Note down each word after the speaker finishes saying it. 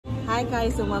Hi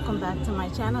guys, and welcome back to my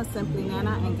channel, Simply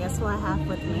Nana. And guess who I have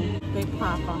with me? Big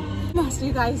Papa. As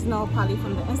you guys know, probably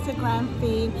from the Instagram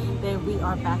feed, that we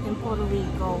are back in Puerto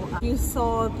Rico. You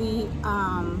saw the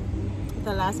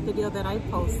last video that I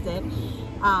posted.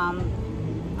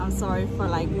 I'm sorry for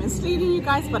like misleading you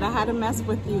guys, but I had to mess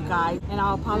with you guys, and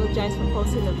I apologize for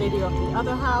posting the video of the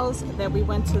other house that we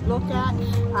went to look at,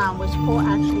 which Paul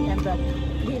actually ended up,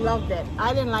 he loved it.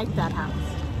 I didn't like that house.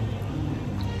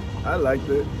 I liked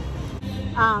it.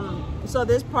 So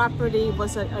this property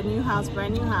was a new house,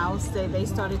 brand new house. They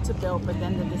started to build, but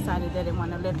then they decided they didn't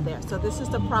want to live there. So this is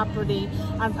the property.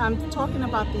 I'm talking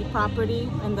about the property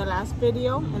in the last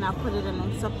video, and I'll put it in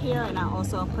links up here, and I'll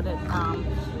also put it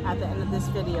at the end of this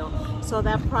video. So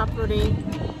that property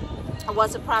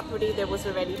was a property that was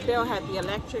already built, had the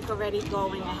electric already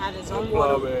going, it had its own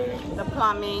water, the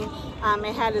plumbing,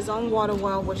 it had its own water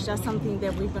well, which that's something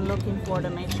that we've been looking for, to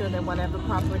make sure that whatever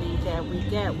property that we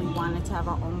get, we wanted to have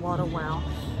our own water well.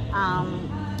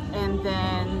 And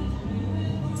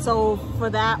then, so for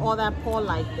that, all that, Paul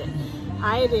liked it.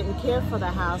 I didn't care for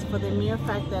the house for the mere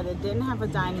fact that it didn't have a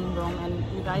dining room, and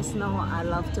you guys know I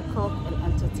love to cook and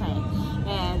entertain.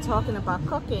 And talking about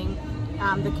cooking,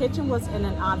 the kitchen was in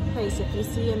an odd place. If you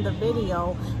see in the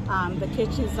video, the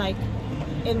kitchen's like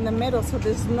in the middle, so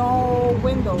there's no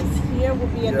windows. Here will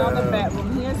be another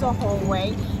bedroom. Here's a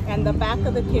hallway, and the back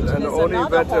of the kitchen is another hallway.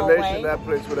 And the only ventilation that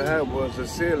place would have had was the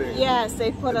ceiling. Yes,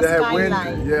 they put a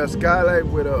skylight. Yeah, skylight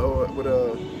with a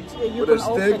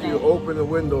stick. You open the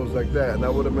windows like that, and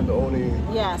that would have been the only.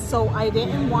 Yeah, so I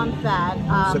didn't want that.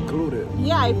 Secluded.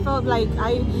 Yeah, I felt like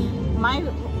my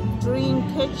dream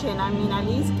kitchen, I mean, at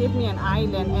least give me an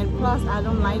island, and plus I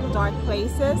don't like dark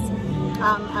places.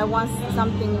 I want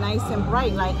something nice and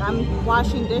bright, like I'm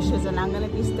washing dishes and I'm gonna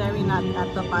be staring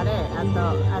at the pared,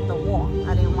 at the wall.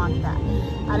 I didn't want that.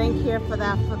 I didn't care for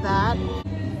that.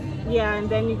 Yeah, and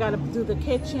then you gotta do the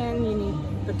kitchen, you need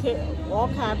all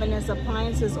cabinets,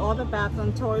 appliances, all the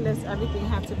bathroom, toilets, everything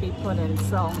had to be put in.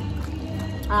 So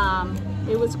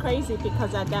it was crazy,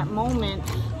 because at that moment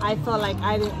I felt like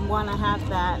I didn't want to have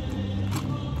that,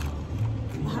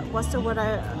 what's the word,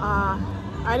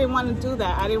 I didn't want to do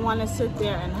that. I didn't want to sit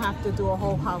there and have to do a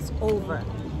whole house over.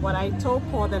 What I told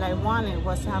Paul that I wanted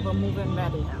was to have a move-in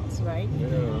ready house, right?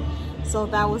 Yeah. So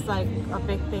that was like a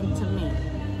big thing to me.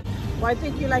 Well, I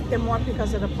think you liked it more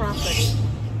because of the property.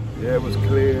 Yeah, it was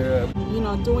clear. You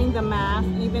know, doing the math,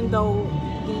 even though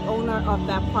the owner of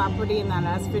that property in that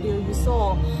last video you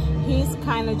saw, he's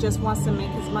kind of just wants to make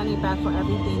his money back for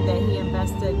everything that he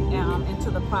invested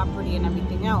into the property and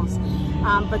everything else.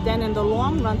 But then in the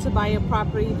long run, to buy a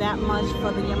property that much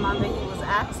for the amount that he was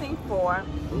asking for,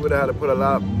 we would have had to put a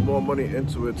lot more money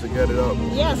into it to get it up.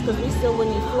 Yes, because we still would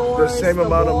need floors. The same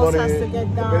amount of money. Has to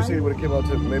get done. Basically, it would have came out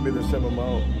to maybe the same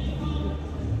amount.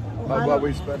 What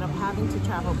we spent. I'm having to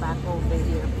travel back over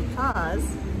here because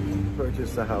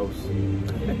purchase a house.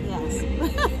 Yes.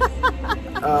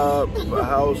 A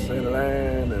house and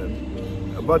land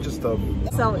and a bunch of stuff.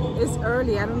 So it's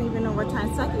early. I don't even know what time.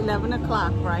 It's like 11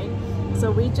 o'clock, right? So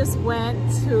we just went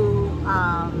to,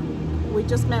 we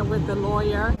just met with the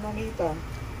lawyer.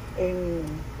 In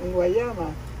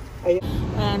Guayama.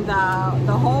 And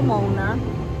the homeowner.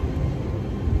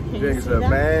 Can you see that?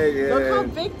 Bag, yeah. Look how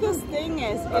big this thing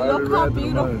is. And look how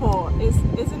beautiful.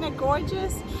 Isn't it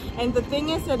gorgeous? And the thing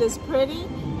is that it's pretty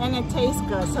and it tastes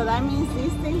good. So that means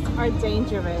these things are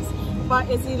dangerous. But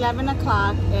it's 11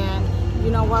 o'clock, and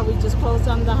you know what? We just closed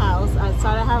on the house. I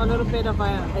started having a little bit of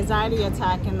an anxiety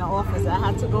attack in the office. I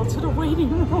had to go to the waiting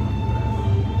room.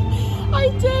 I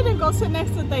did, and go sit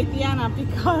next to Tatiana,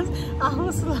 because I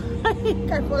was like,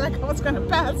 I felt like I was gonna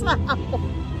pass out.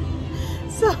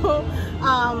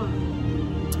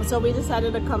 So we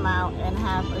decided to come out and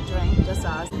have a drink, just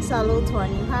us. Salud to our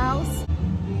new house.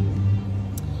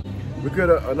 We could.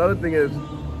 Another thing is,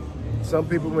 some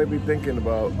people may be thinking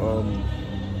about,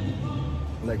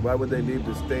 like, why would they leave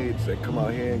the States and come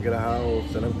out here and get a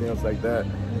house and everything else like that?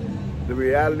 The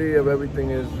reality of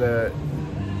everything is that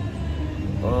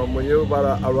when you're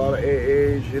about around an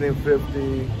age, hitting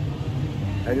 50,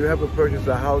 and you have to purchase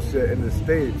a house here in the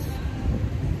States.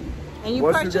 And you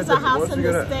purchase a house in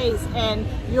the States, and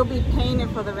you'll be paying it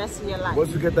for the rest of your life.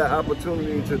 Once you get that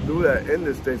opportunity to do that in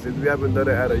the States, if you haven't done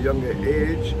it at a younger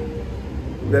age,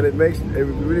 then it makes, if you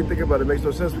really think about it, it makes no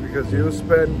sense, because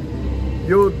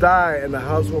you'll die and the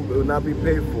house will not be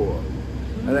paid for.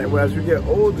 And then, as you get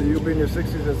older, you'll be in your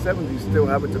 60s and 70s still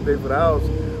having to pay for the house,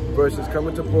 versus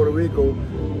coming to Puerto Rico,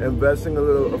 investing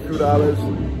a few dollars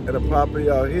in a property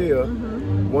out here,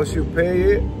 once you pay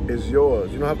it, it's yours.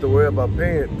 You don't have to worry about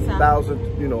paying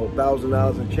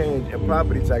 $1,000 and change in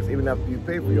property tax even after you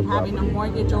pay for your property. Having a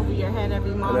mortgage over your head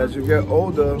every month. And as you get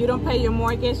older, you don't pay your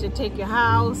mortgage, you take your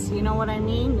house. You know what I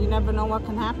mean? You never know what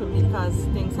can happen because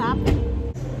things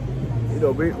happen. You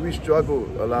know, we struggled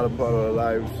a lot of part of our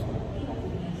lives.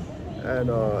 And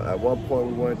at one point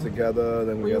we weren't together,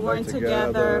 then we got back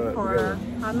together. For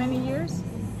how many years?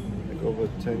 Like over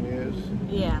 10 years.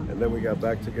 Yeah. And then we got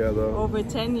back together. Over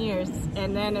 10 years.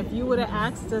 And then if you would have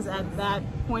asked us at that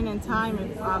point in time,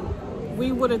 if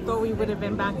we would have thought we would have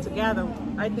been back together,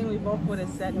 I think we both would have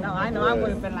said no. I know I would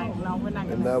have been like, no, we're not going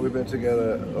to. And now we've been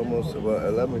together almost about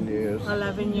 11 years.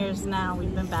 11 years now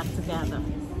we've been back together.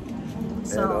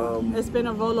 So and, it's been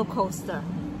a roller coaster.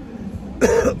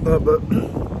 But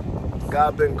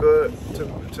God been good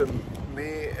to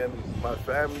me and my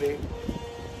family.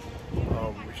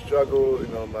 We struggled, you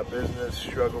know, my business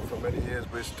struggled for many years.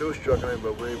 We're still struggling,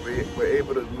 but we're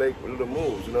able to make little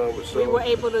moves, you know. So we were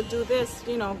able to do this,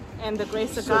 you know, and the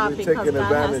grace of God, because God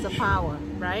has the power,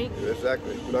 right?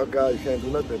 Exactly. Without God, you can't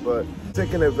do nothing. But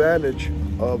taking advantage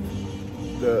of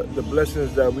the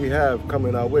blessings that we have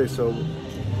coming our way. So,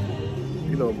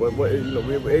 you know, we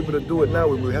were able to do it now.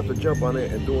 We have to jump on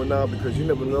it and do it now because you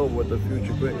never know what the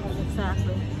future brings.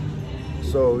 Exactly.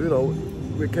 So, you know,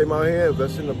 we came out here,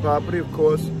 invested in the property, of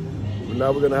course. But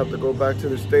now we're gonna have to go back to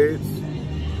the States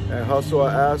and hustle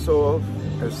our ass off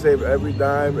and save every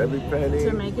dime, every penny.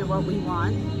 To make it what we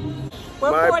want.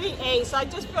 We're 48, so I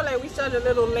just feel like we started a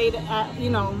little late at,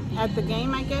 you know, at the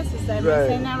game, I guess. Is that right?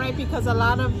 Saying that right? Because a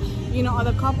lot of, you know,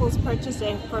 other couples purchase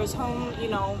their first home, you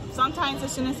know, sometimes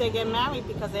as soon as they get married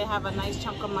because they have a nice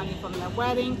chunk of money from their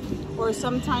wedding, or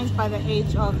sometimes by the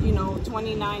age of, you know,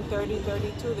 29, 30,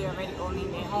 32, they're already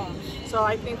owning their home. So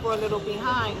I think we're a little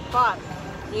behind, but,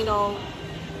 you know,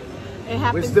 it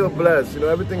happens. We're still blessed, you know,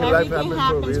 everything in life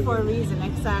happens for a reason.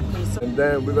 Exactly. So, and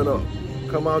then we're gonna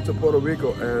come out to Puerto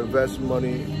Rico and invest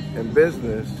money in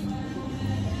business,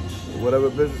 whatever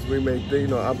business we may think. You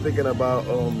know, I'm thinking about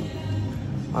a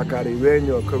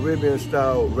Caribbean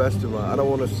style restaurant. I don't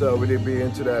want to really be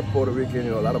into that Puerto Rican,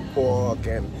 you know, a lot of pork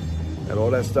and all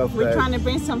that stuff. We're trying to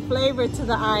bring some flavor to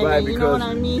the island, right, you know what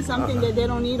I mean? Something that they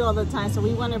don't eat all the time. So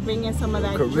we want to bring in some of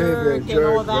that jerk and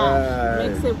all that. Right.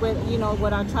 Mix it with, you know,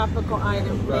 with our tropical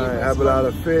island flavors. Right, have a lot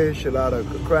of fish, a lot of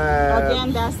crabs.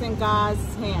 Again, that's in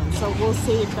God's hands. So we'll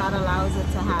see if God allows it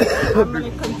to happen. I'm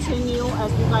going to continue,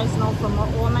 as you guys know from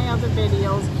all my other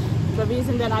videos, the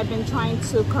reason that I've been trying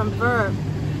to convert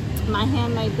my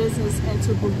handmade business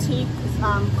into boutique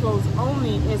clothes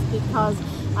only is because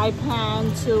I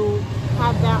plan to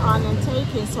have that on and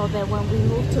taking, so that when we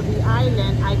move to the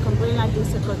island, I can bring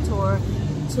Dulce Couture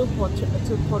to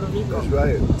Puerto Rico. That's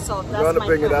right. So that's my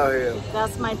bring plan. It out here.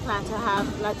 That's my plan, to have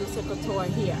Dulce Couture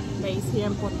here, based here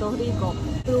in Puerto Rico.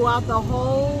 Throughout the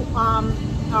whole,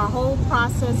 our whole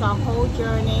process, our whole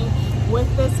journey with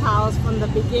this house, from the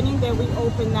beginning that we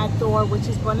opened that door, which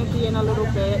is going to be in a little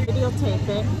bit, videotape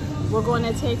it. We're going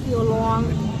to take you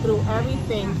along through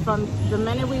everything from the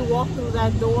minute we walk through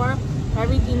that door,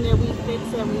 everything that we fix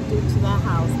and we do to that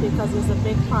house, because it's a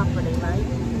big property, right?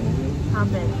 How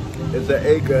big? It's an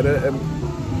acre, and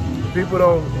people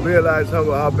don't realize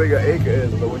how big an acre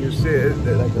is, but when you see it,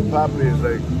 like the property is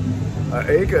like, an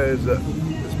acre is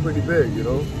it's pretty big, you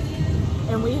know?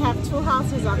 And we have 2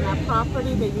 houses on that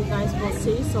property that you guys will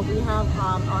see. So we have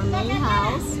our main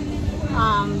house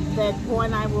that Paul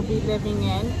and I will be living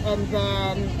in, and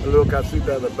then a little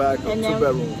casita in the back, and 2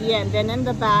 bedrooms. Yeah, and then in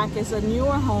the back is a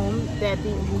newer home that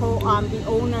the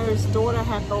owner's daughter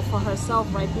had built for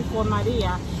herself right before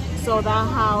Maria. So that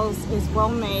house is well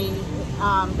made.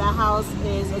 That house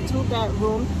is a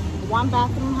 2-bedroom,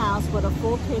 1-bathroom house with a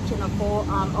full kitchen, a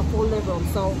full living room.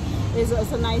 So it's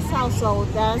a nice house. So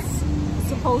that's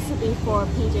supposed to be for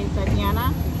PJ and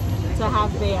Tatiana to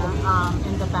have there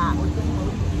in the back.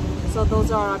 So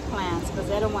those are our plans, because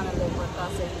they don't want to live with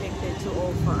us. They think they're too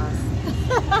old for us.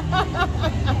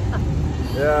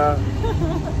 Yeah.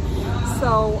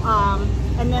 So,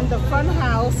 and then the front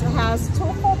house has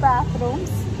 2 full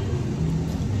bathrooms,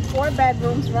 4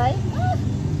 bedrooms, right?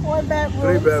 4 bedrooms.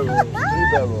 3 bedrooms.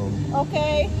 3 bedrooms.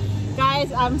 Okay, guys,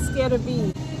 I'm scared of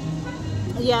bees.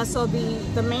 Yeah, so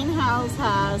the main house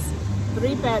has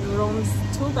 3 bedrooms,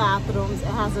 2 bathrooms. It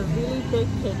has a really big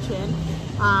kitchen.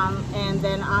 And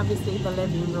then obviously the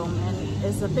living room, and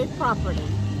it's a big property.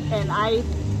 And I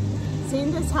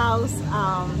seen this house,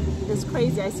 it's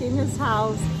crazy. I seen this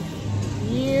house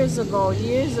years ago,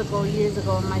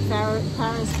 when my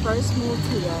parents first moved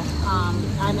here,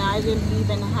 and I didn't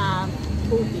even have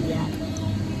food yet.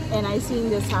 and I seen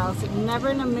this house. Never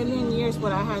in a million years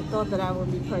would I have thought that I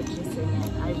would be purchasing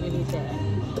it. I really did.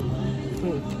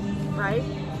 Right?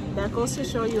 That goes to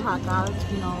show you how God,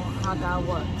 you know, how God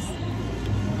works.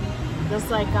 Just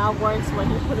like God works when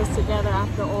He put us together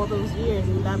after all those years,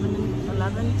 11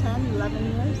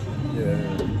 years.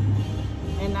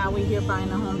 Yeah. And now we're here buying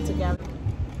a home together.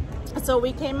 So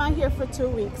we came out here for 2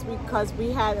 weeks because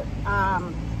we had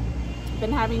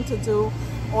been having to do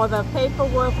all the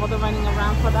paperwork, all the running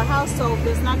around for the house. So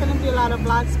there's not going to be a lot of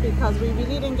vlogs because we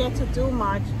really didn't get to do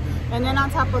much. And then on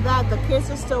top of that, the kids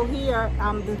are still here.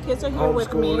 The kids are here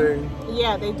with me.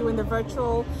 Yeah, they're doing the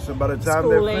virtual So by the time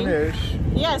schooling. they finish,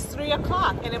 yes, 3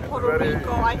 o'clock. And in Puerto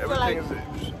Rico, I feel like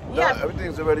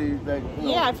everything's already like. You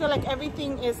know. Yeah, I feel like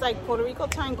everything is like Puerto Rico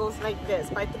time goes like this.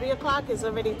 By 3 o'clock, it's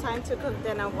already time to cook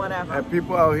dinner, whatever. And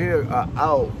people out here are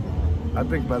out. I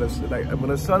think by the when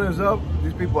the sun is up,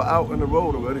 these people are out on the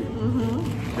road already.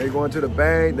 They going to the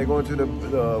bank, they going to the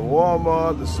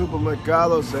Walmart, the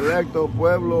Supermercado, Selecto,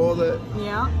 Pueblo, all that.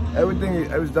 Yeah. Everything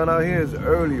is done out here is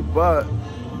early, but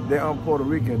they're on Puerto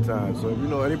Rican time. So if you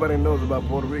know anybody knows about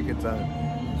Puerto Rican time,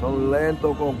 son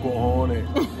lento con cojones.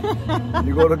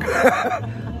 You go to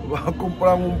vas a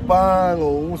comprar un pan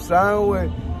o un sándwich,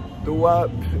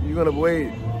 you're gonna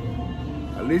wait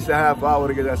at least a half hour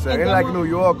to get that sandwich. Ain't like New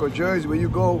York or Jersey where you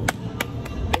go,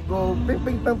 they go ping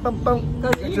ping ping ping ping.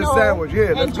 Get your sandwich.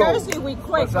 Yeah, let's go. In Jersey we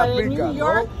quick, but in New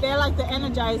York they're like the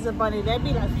Energizer Bunny. They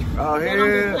be like, they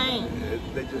don't be playing.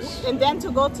 They just, and then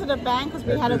to go to the bank, because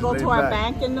we had to go to our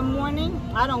bank in the morning.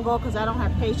 I don't go because I don't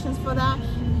have patience for that.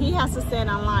 He has to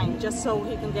stand online just so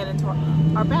he can get into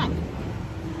our bank.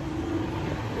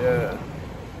 Yeah.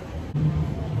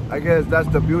 I guess that's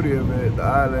the beauty of it. The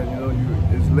island, you know,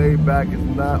 it's laid back. It's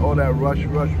not all that rush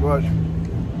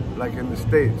like in the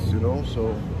States, you know.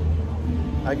 So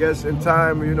I guess in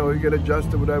time, you know, you get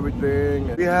adjusted with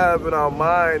everything. We have in our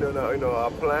mind, and you know,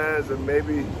 our plans, and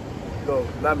maybe, you know,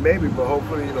 not maybe, but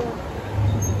hopefully, you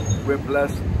know, we're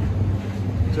blessed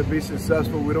to be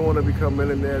successful. We don't want to become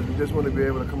millionaires. We just want to be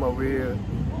able to come over here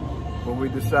when we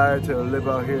decide to live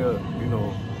out here, you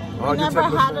know. We never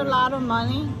had a lot of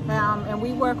money, and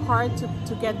we worked hard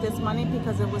to get this money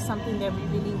because it was something that we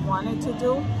really wanted to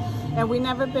do. And we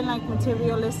never been like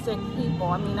materialistic people.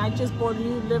 I mean, I just bought a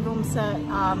new living room set,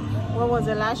 what was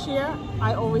it, last year?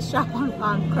 I always shop on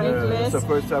Craigslist. Yeah, it's the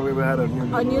first time we ever had a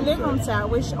new living room set.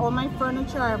 Which all my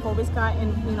furniture I've always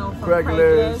gotten, you know, from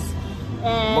Craigslist.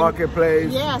 And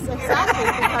Marketplace. Yes, exactly,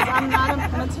 because I'm not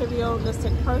a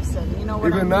materialistic person, you know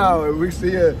what Even now, if we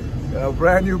see a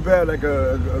brand new bed, like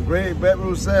a great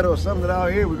bedroom set or something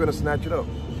out here, we're gonna snatch it up.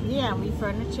 Yeah, we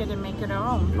furnish it and make it our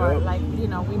own. But like, you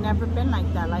know, we never been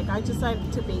like that. Like, I just like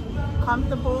to be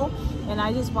comfortable, and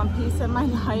I just want peace in my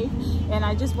life, and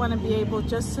I just want to be able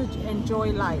just to enjoy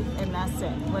life, and that's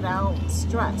it, without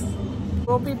stress.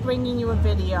 We'll be bringing you a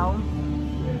video,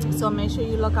 so make sure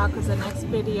you look out, because the next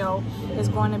video is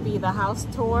going to be the house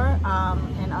tour,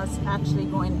 and us actually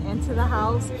going into the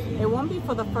house. It won't be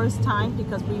for the first time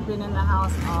because we've been in the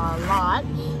house a lot.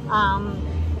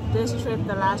 This trip,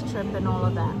 the last trip, and all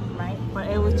of that, right? But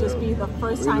it would just be the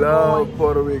first time going. We love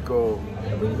Puerto Rico.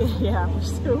 Yeah, we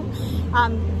do.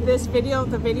 This video,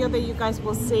 the video that you guys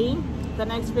will see, the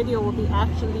next video will be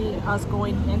actually us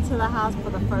going into the house for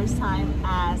the first time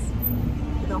as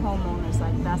the homeowners.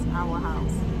 Like, that's our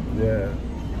house. Yeah.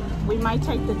 We might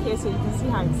take the kids so you can see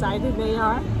how excited they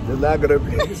are. They're not gonna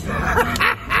be excited.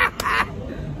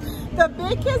 The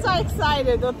big kids are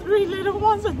excited. The 3 little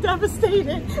ones are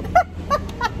devastated.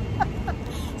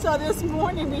 So this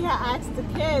morning we had asked the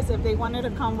kids if they wanted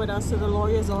to come with us to the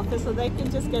lawyer's office so they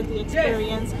can just get the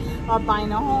experience of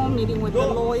buying a home, meeting with the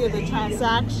lawyer, the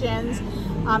transactions.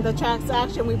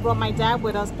 We brought my dad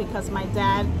with us because my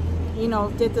dad, you know,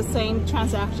 did the same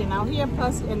transaction out here.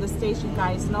 Plus in the States, you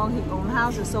guys know, he owns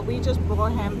houses. So we just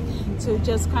brought him to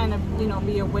just kind of, you know,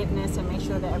 be a witness and make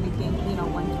sure that everything, you know,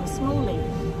 went through smoothly.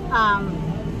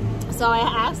 So I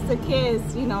asked the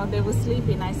kids, you know, they were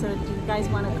sleeping. I said, do you guys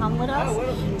want to come with us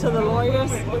to the lawyer's?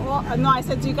 Well, no, I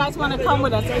said, do you guys want to come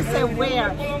with us? They said,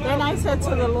 where? Then I said,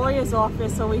 to the lawyer's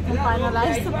office so we can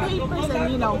finalize the papers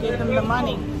and, you know, give them the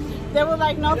money. They were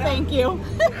like, no, thank you.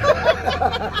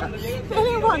 They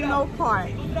didn't want no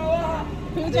part.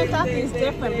 PJ Tati is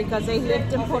different because they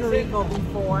lived in Puerto Rico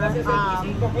before,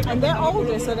 and they're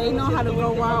older, so they know how to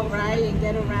go out, right, and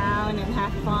get around and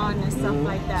have fun and stuff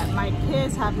like that. My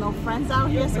kids have no friends out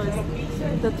here, so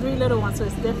it's the 3 little ones, so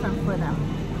it's different for them.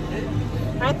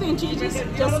 I think Gigi's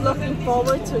just looking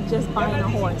forward to just buying a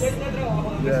horse.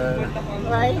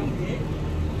 Yeah. Right?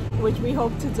 Which we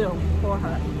hope to do for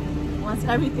her once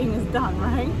everything is done,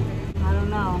 right? I don't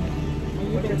know. Are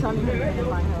you you're telling him you're gonna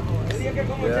buy her a horse.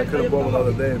 Yeah, I could have bought one the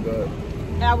other day, but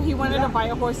He wanted to buy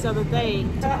a horse the other day to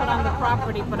put on the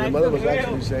property, but my I mother feel was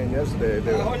actually saying yesterday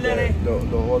that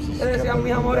the horses kept them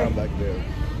down back there.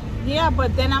 yeah,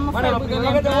 but then I'm afraid we're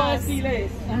gonna invest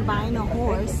in buying a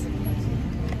horse,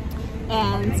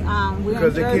 and we're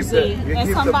Because in they keep Jersey, the- they and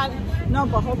keep the- somebody. No,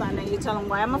 but hold on, now you tell them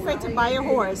why I'm afraid to buy a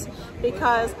horse,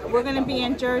 because we're gonna be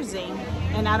in Jersey,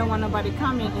 and I don't want nobody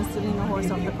coming and stealing the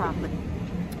horse off the property.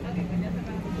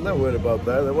 I'm not worried about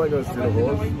that. They're not going to steal a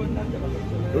horse. We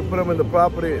put them in the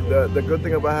property. The good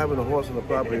thing about having a horse in the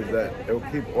property is that it'll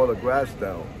keep all the grass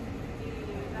down.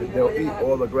 They'll eat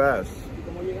all the grass,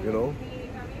 you know?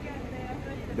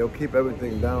 They'll keep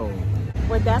everything down.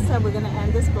 With that said, we're gonna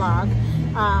end this vlog.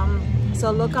 So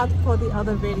look out for the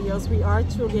other videos. We are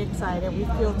truly excited. We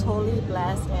feel totally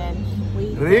blessed, and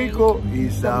we Rico y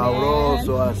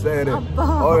sabroso hacer.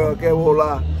 Oye, qué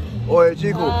bola. Oye,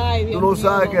 chico, Ay, tú Dios no mío,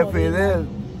 sabes que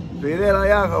Fidel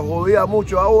allá jodía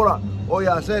mucho ahora. Oye,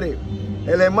 hacer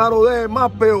el hermano de él es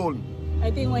más peor.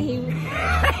 I think when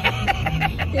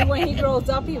he grows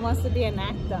up, he wants to be an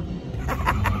actor.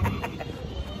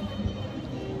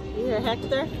 You hear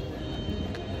Hector?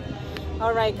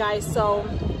 All right, guys. So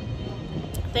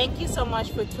thank you so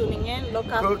much for tuning in.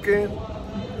 Look up. Cooking.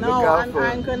 No, Look out I'm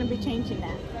for- going to be changing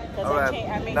that. All right.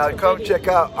 I made Now two come videos. check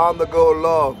out On The Go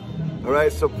Loft. All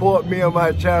right, support me on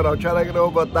my channel. I'm trying to get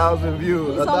over 1,000 views,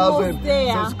 He's 1,000 almost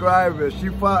there. subscribers.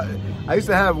 I used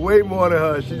to have way more than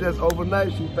her. She just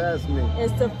overnight she passed me.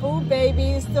 It's the food,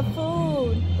 baby. It's the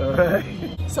food. All right.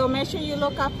 So make sure you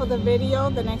look out for the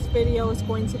video. The next video is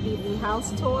going to be the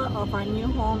house tour of our new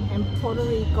home in Puerto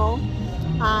Rico.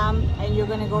 And you're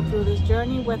going to go through this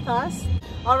journey with us.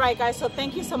 All right, guys. So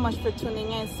thank you so much for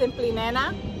tuning in. Simply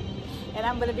Nena. And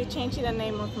I'm going to be changing the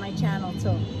name of my channel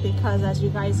too, because as you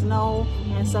guys know,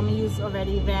 and some of you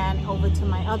already ran over to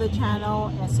my other channel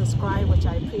and subscribe, which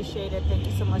I appreciate it. Thank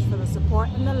you so much for the support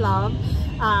and the love.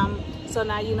 So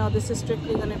now you know this is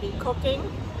strictly going to be cooking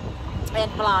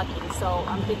and vlogging. So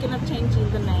I'm thinking of changing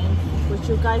the name, which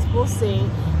you guys will see,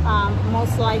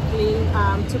 most likely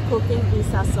to Cooking y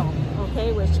Sazon,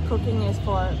 okay? Which cooking is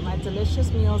for my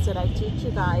delicious meals that I teach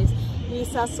you guys. Y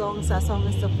Sazon, Sazon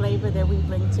is the flavor that we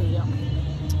bring to you.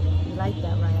 You like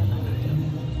that, right? I like it.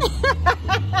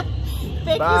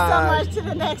 Thank you so much. To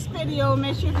the next video.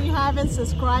 Make sure if you haven't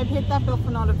subscribed, hit that bell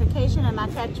for notification, and I'll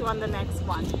catch you on the next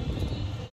one.